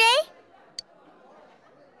the other day?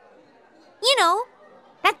 You know,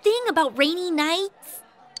 that thing about rainy nights?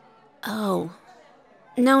 Oh.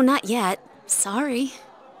 No, not yet. Sorry.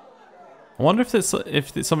 I wonder if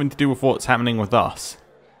it's something to do with what's happening with us.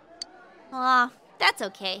 Aw, that's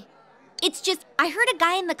okay. It's just, I heard a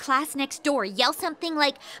guy in the class next door yell something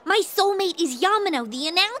like, "My soulmate is Yamano, the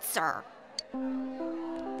announcer."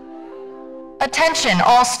 Attention,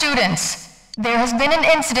 all students. There has been an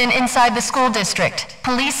incident inside the school district.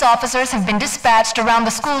 Police officers have been dispatched around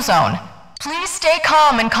the school zone. Please stay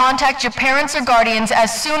calm and contact your parents or guardians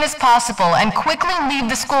as soon as possible and quickly leave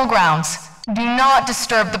the school grounds. Do not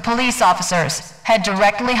disturb the police officers. Head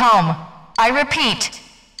directly home. I repeat.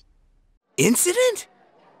 Incident?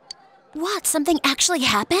 What, something actually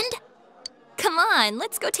happened? Come on,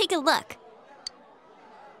 let's go take a look.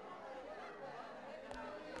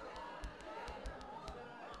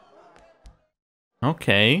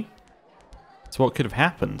 Okay. So what could have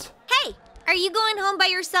happened? Hey, are you going home by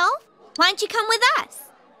yourself? Why don't you come with us?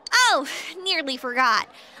 Oh, nearly forgot.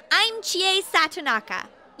 I'm Chie Satonaka.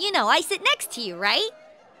 You know, I sit next to you, right?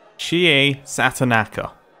 Chie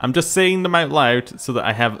Satonaka. I'm just saying them out loud so that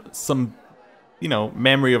I have some, you know,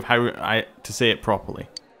 memory of how to say it properly.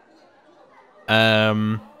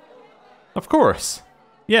 Of course.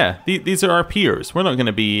 Yeah, these are our peers. We're not going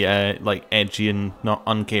to be, like, edgy and not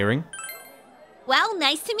uncaring. Well,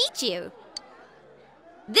 nice to meet you.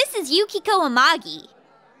 This is Yukiko Amagi.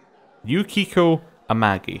 Yukiko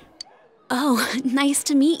Amagi. Oh, nice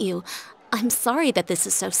to meet you. I'm sorry that this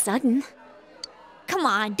is so sudden. Come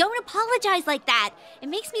on, don't apologize like that. It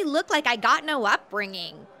makes me look like I got no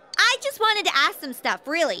upbringing. I just wanted to ask some stuff,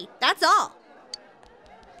 really. That's all.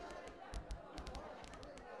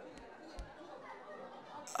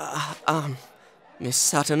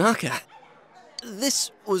 Miss Satonaka. This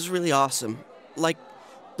was really awesome. Like,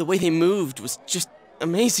 the way they moved was just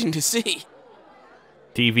amazing to see.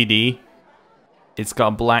 DVD. It's got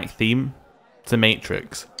a black theme. It's a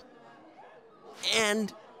Matrix.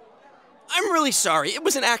 And I'm really sorry. It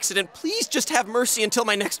was an accident. Please just have mercy until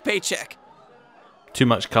my next paycheck. Too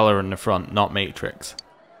much color in the front, not Matrix.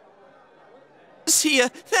 See ya.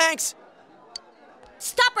 Thanks.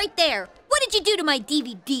 Stop right there. What did you do to my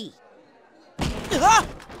DVD? Ah!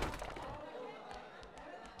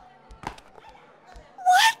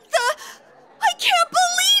 What the? I can't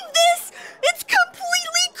believe this! It's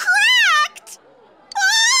completely cracked!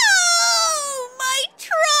 Oh! My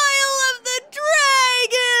trial of the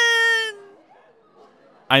dragon!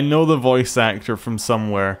 I know the voice actor from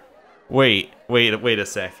somewhere. Wait a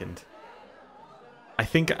second. I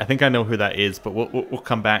think I know who that is, but we'll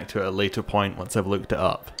come back to it at a later point once I've looked it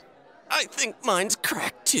up. I think mine's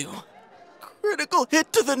cracked too. Critical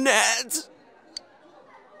hit to the nads.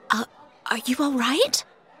 Are you alright?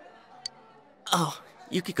 Oh,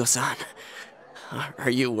 Yukiko-san. Are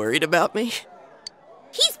you worried about me?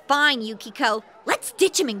 He's fine, Yukiko. Let's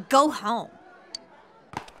ditch him and go home.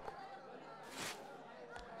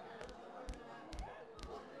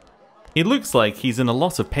 He looks like he's in a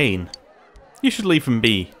lot of pain. You should leave him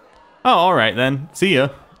be. Oh, alright then. See ya.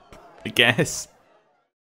 I guess.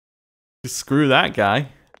 Just screw that guy.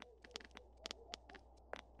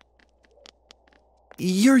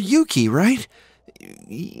 You're Yuki, right?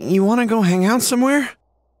 You want to go hang out somewhere?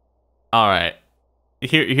 Alright.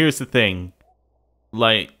 Here's the thing.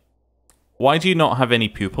 Like, why do you not have any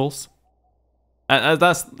pupils?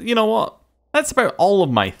 That's, you know what? That's about all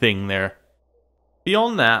of my thing there.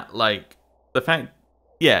 Beyond that, like, the fact...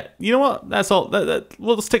 Yeah, you know what? That's all.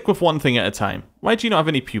 We'll stick with one thing at a time. Why do you not have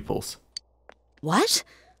any pupils? What?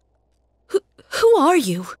 Who are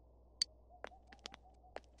you?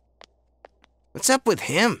 What's up with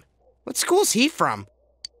him? What school's he from?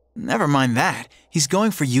 Never mind that. He's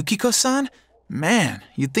going for Yukiko-san? Man,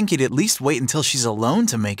 you'd think he'd at least wait until she's alone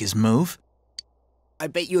to make his move. I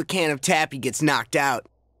bet you a can of Tappy gets knocked out.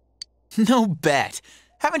 No bet.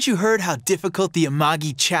 Haven't you heard how difficult the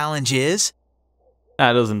Amagi challenge is?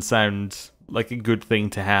 That doesn't sound like a good thing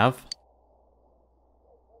to have.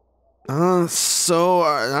 So,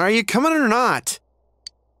 are you coming or not?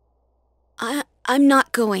 I'm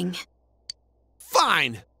not going.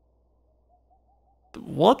 Fine!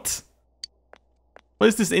 What? What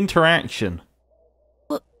is this interaction?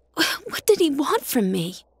 What did he want from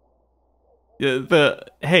me? Hey,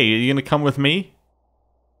 are you gonna come with me?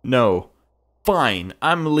 No. Fine,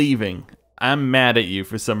 I'm leaving. I'm mad at you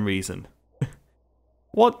for some reason.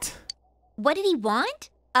 What? What did he want?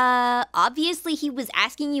 Obviously he was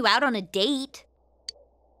asking you out on a date.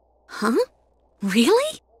 Huh?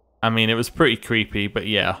 Really? I mean, it was pretty creepy, but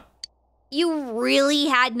yeah. You really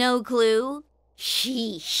had no clue?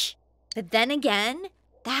 Sheesh. But then again,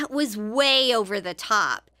 that was way over the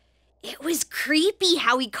top. It was creepy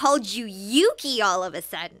how he called you Yuki all of a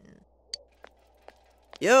sudden.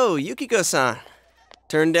 Yo, Yukiko-san.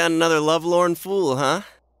 Turned down another lovelorn fool, huh?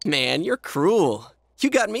 Man, you're cruel. You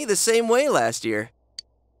got me the same way last year.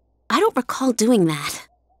 I don't recall doing that.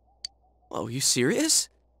 Oh, you serious?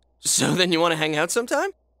 So then you want to hang out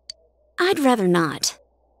sometime? I'd rather not.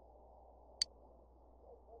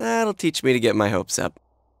 That'll teach me to get my hopes up.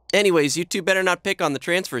 Anyways, you two better not pick on the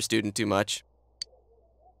transfer student too much.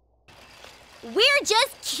 We're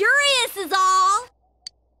just curious is all.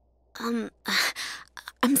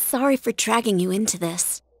 I'm sorry for dragging you into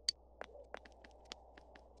this.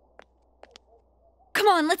 Come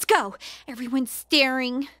on, let's go. Everyone's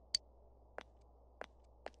staring.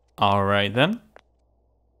 Alright then.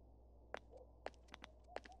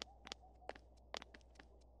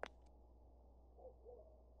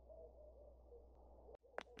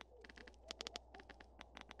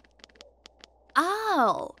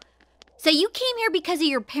 Oh, so you came here because of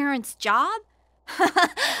your parents' job?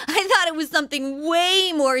 I thought it was something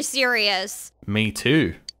way more serious. Me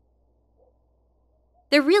too.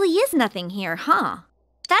 There really is nothing here, huh?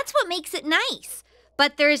 That's what makes it nice.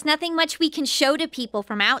 But there is nothing much we can show to people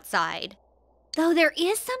from outside. Though there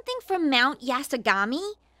is something from Mount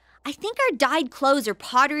Yasogami. I think our dyed clothes or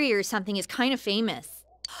pottery or something is kind of famous.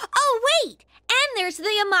 Oh, wait! And there's the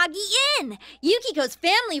Amagi Inn. Yukiko's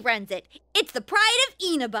family runs it. It's the pride of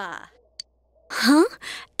Inaba. Huh?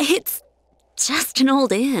 It's just an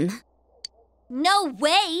old inn. No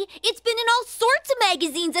way! It's been in all sorts of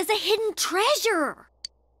magazines as a hidden treasure.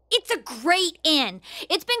 It's a great inn.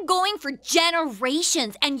 It's been going for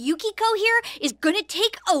generations, and Yukiko here is gonna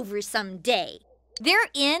take over someday. Their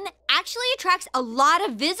inn actually attracts a lot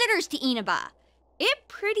of visitors to Inaba. It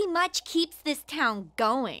pretty much keeps this town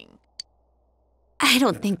going. I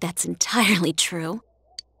don't think that's entirely true.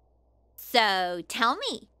 So, tell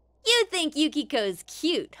me, you think Yukiko's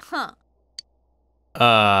cute, huh?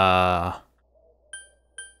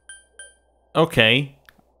 Okay.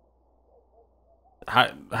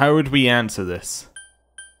 How would we answer this?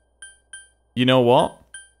 You know what?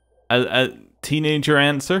 A teenager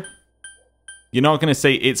answer? You're not gonna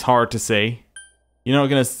say it's hard to say. You're not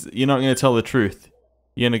gonna tell the truth.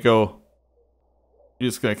 You're gonna go. You're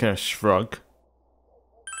just gonna kind of shrug.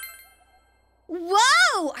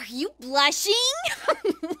 Whoa! Are you blushing?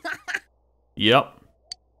 Yep.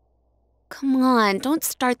 Come on, don't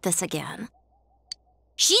start this again.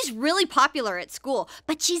 She's really popular at school,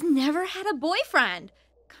 but she's never had a boyfriend.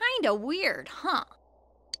 Kinda weird, huh?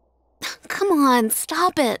 Come on,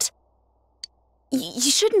 stop it.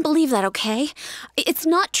 You shouldn't believe that, okay? It's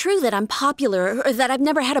not true that I'm popular or that I've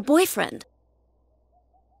never had a boyfriend.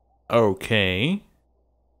 Okay.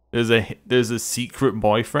 There's a secret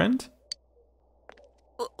boyfriend?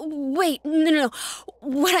 Wait, no.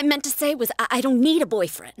 What I meant to say was I don't need a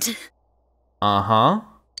boyfriend. Uh-huh.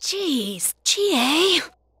 Jeez, GA.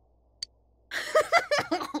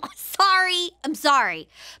 I'm sorry.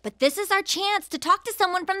 But this is our chance to talk to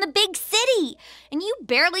someone from the big city. And you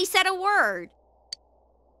barely said a word.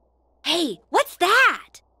 Hey, what's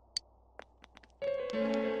that?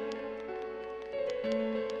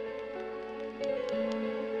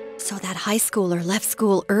 So that high schooler left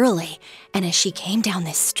school early, and as she came down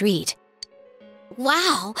this street...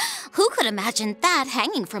 Wow, who could imagine that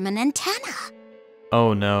hanging from an antenna?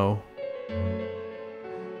 Oh no.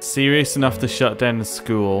 Serious enough to shut down the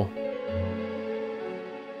school.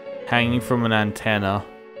 Hanging from an antenna.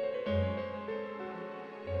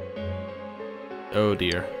 Oh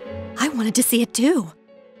dear. I wanted to see it too.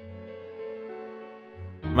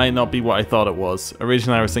 Might not be what I thought it was.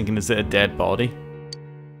 Originally I was thinking, is it a dead body?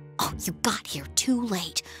 Oh, you got here too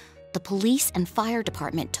late. The police and fire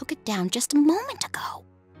department took it down just a moment ago.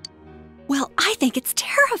 Well, I think it's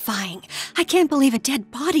terrifying. I can't believe a dead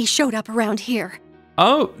body showed up around here.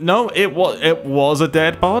 Oh, no, it was a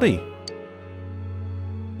dead body.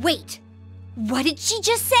 Wait, what did she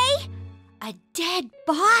just say? A dead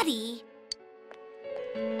body?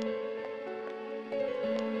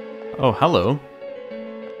 Oh, hello.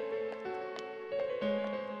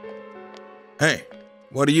 Hey,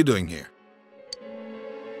 what are you doing here?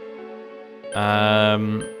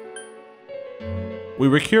 We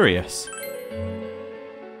were curious.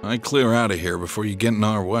 I'd clear out of here before you get in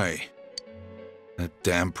our way. That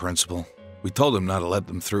damn principal. We told him not to let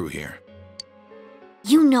them through here.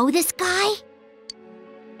 You know this guy?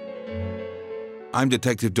 I'm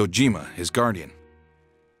Detective Dojima, his guardian.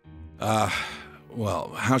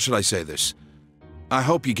 Well, how should I say this? I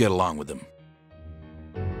hope you get along with him.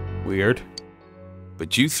 Weird.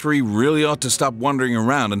 But you three really ought to stop wandering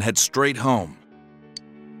around and head straight home.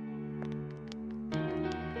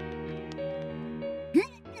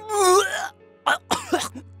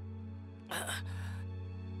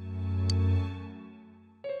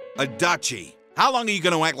 Adachi, how long are you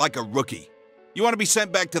going to act like a rookie? You want to be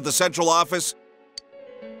sent back to the central office?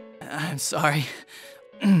 I'm sorry.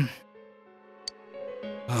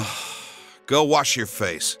 Go wash your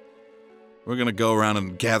face. We're going to go around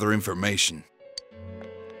and gather information.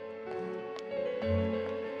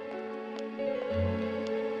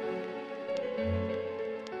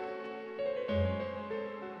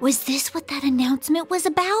 Was this what that announcement was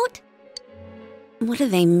about? What do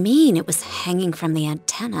they mean it was hanging from the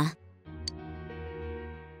antenna?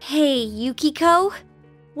 Hey, Yukiko,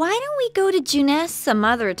 why don't we go to Junes some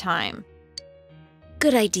other time?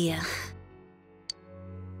 Good idea.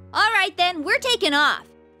 All right then, we're taking off.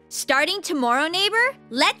 Starting tomorrow, neighbor,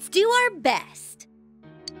 let's do our best.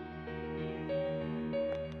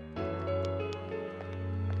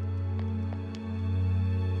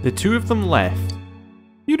 The two of them left.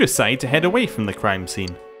 You decide to head away from the crime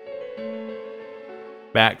scene.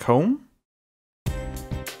 Back home?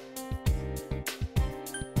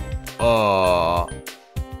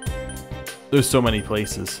 There's so many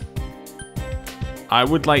places. I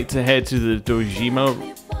would like to head to the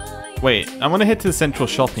Dojima... Wait, I want to head to the Central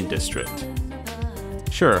Shopping District.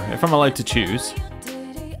 Sure, if I'm allowed to choose.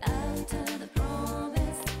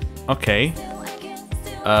 Okay.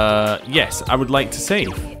 Yes, I would like to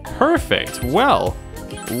save. Perfect. Well,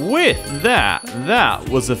 with that, that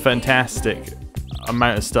was a fantastic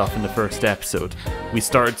amount of stuff in the first episode. We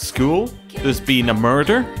started school, there's been a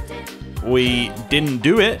murder, we didn't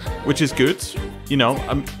do it, which is good. You know,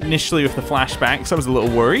 initially with the flashbacks I was a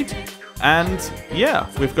little worried, and yeah,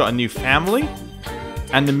 we've got a new family,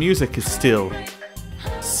 and the music is still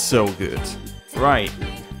so good. Right,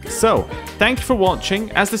 so thank you for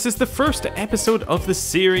watching. As this is the first episode of the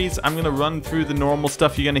series, I'm going to run through the normal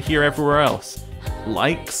stuff you're going to hear everywhere else.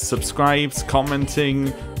 Likes, subscribes,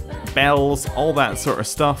 commenting, bells, all that sort of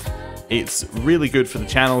stuff. It's really good for the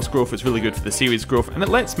channel's growth, it's really good for the series' growth, and it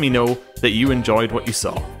lets me know that you enjoyed what you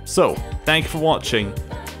saw. So, thank you for watching,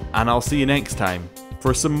 and I'll see you next time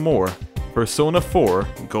for some more Persona 4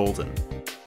 Golden.